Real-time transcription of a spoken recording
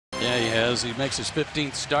Yeah, he has. He makes his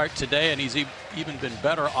 15th start today, and he's even been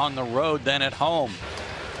better on the road than at home.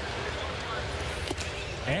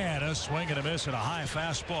 And a swing and a miss and a high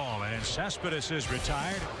fastball, and Cespedes is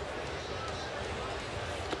retired.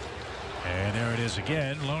 And there it is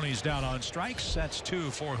again. Loney's down on strikes. That's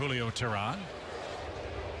 2 for Julio Teheran.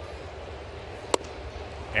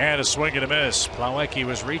 And a swing and a miss. Plawecki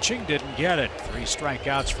was reaching, didn't get it. 3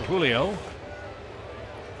 strikeouts for Julio.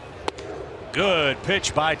 Good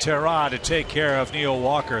pitch by Teheran to take care of Neil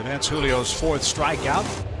Walker. That's Julio's 4th strikeout.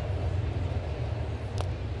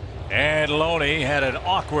 And Loney had an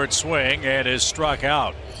awkward swing and is struck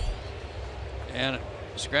out. And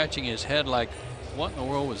scratching his head like, what in the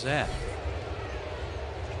world was that?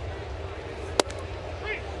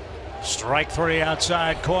 Strike 3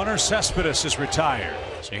 outside corner. Cespedes is retired.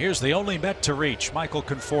 So here's the only Met to reach, Michael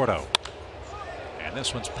Conforto. And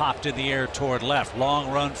this one's popped in the air toward left. Long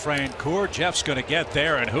run, Francoeur. Jeff's going to get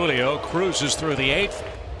there, and Julio cruises through the 8th.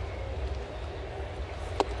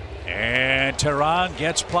 And Teheran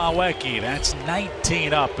gets Plawecki. That's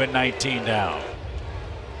 19 up and 19 down.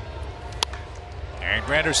 And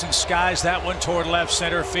Granderson skies that one toward left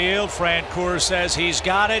center field. Francoeur says he's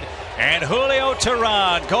got it. And Julio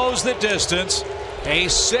Teheran goes the distance. A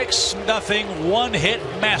 6-0 one-hit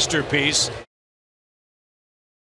masterpiece.